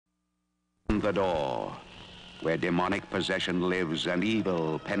Beyond the door, where demonic possession lives and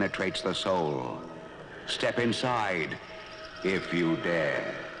evil penetrates the soul. Step inside, if you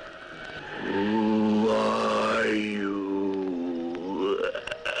dare. Who are you?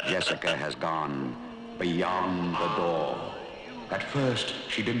 Jessica has gone beyond the door. At first,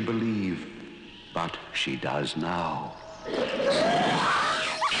 she didn't believe, but she does now.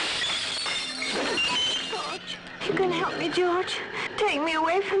 George, you can help me, George. Take me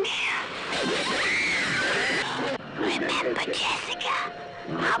away from here. Remember, Jessica,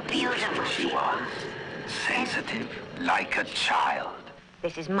 how beautiful she was. Sensitive, like a child.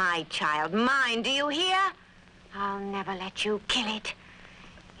 This is my child, mine, do you hear? I'll never let you kill it.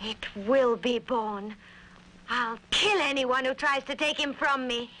 It will be born. I'll kill anyone who tries to take him from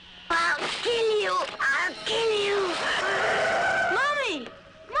me. I'll kill you! I'll kill you! Mommy!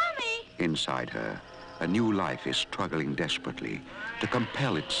 Mommy! Inside her, a new life is struggling desperately to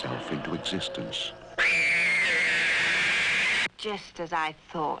compel itself into existence. Just as I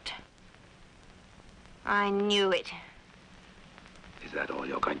thought. I knew it. Is that all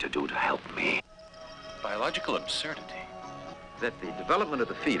you're going to do to help me? Biological absurdity. That the development of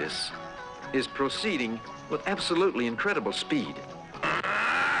the fetus is proceeding with absolutely incredible speed.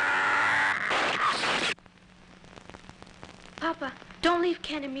 Papa, don't leave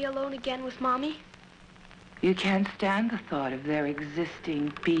Ken and me alone again with Mommy. You can't stand the thought of there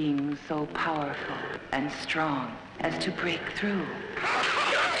existing beings so powerful and strong as to break through.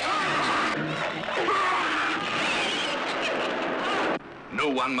 No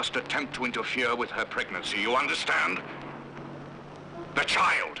one must attempt to interfere with her pregnancy, you understand? The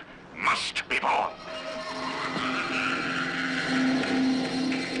child must be born.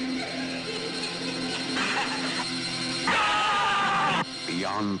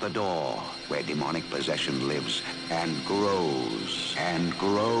 Beyond the door, where demonic possession lives and grows and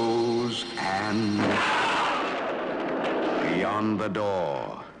grows and... Beyond the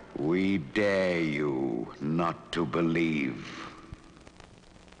door, we dare you not to believe.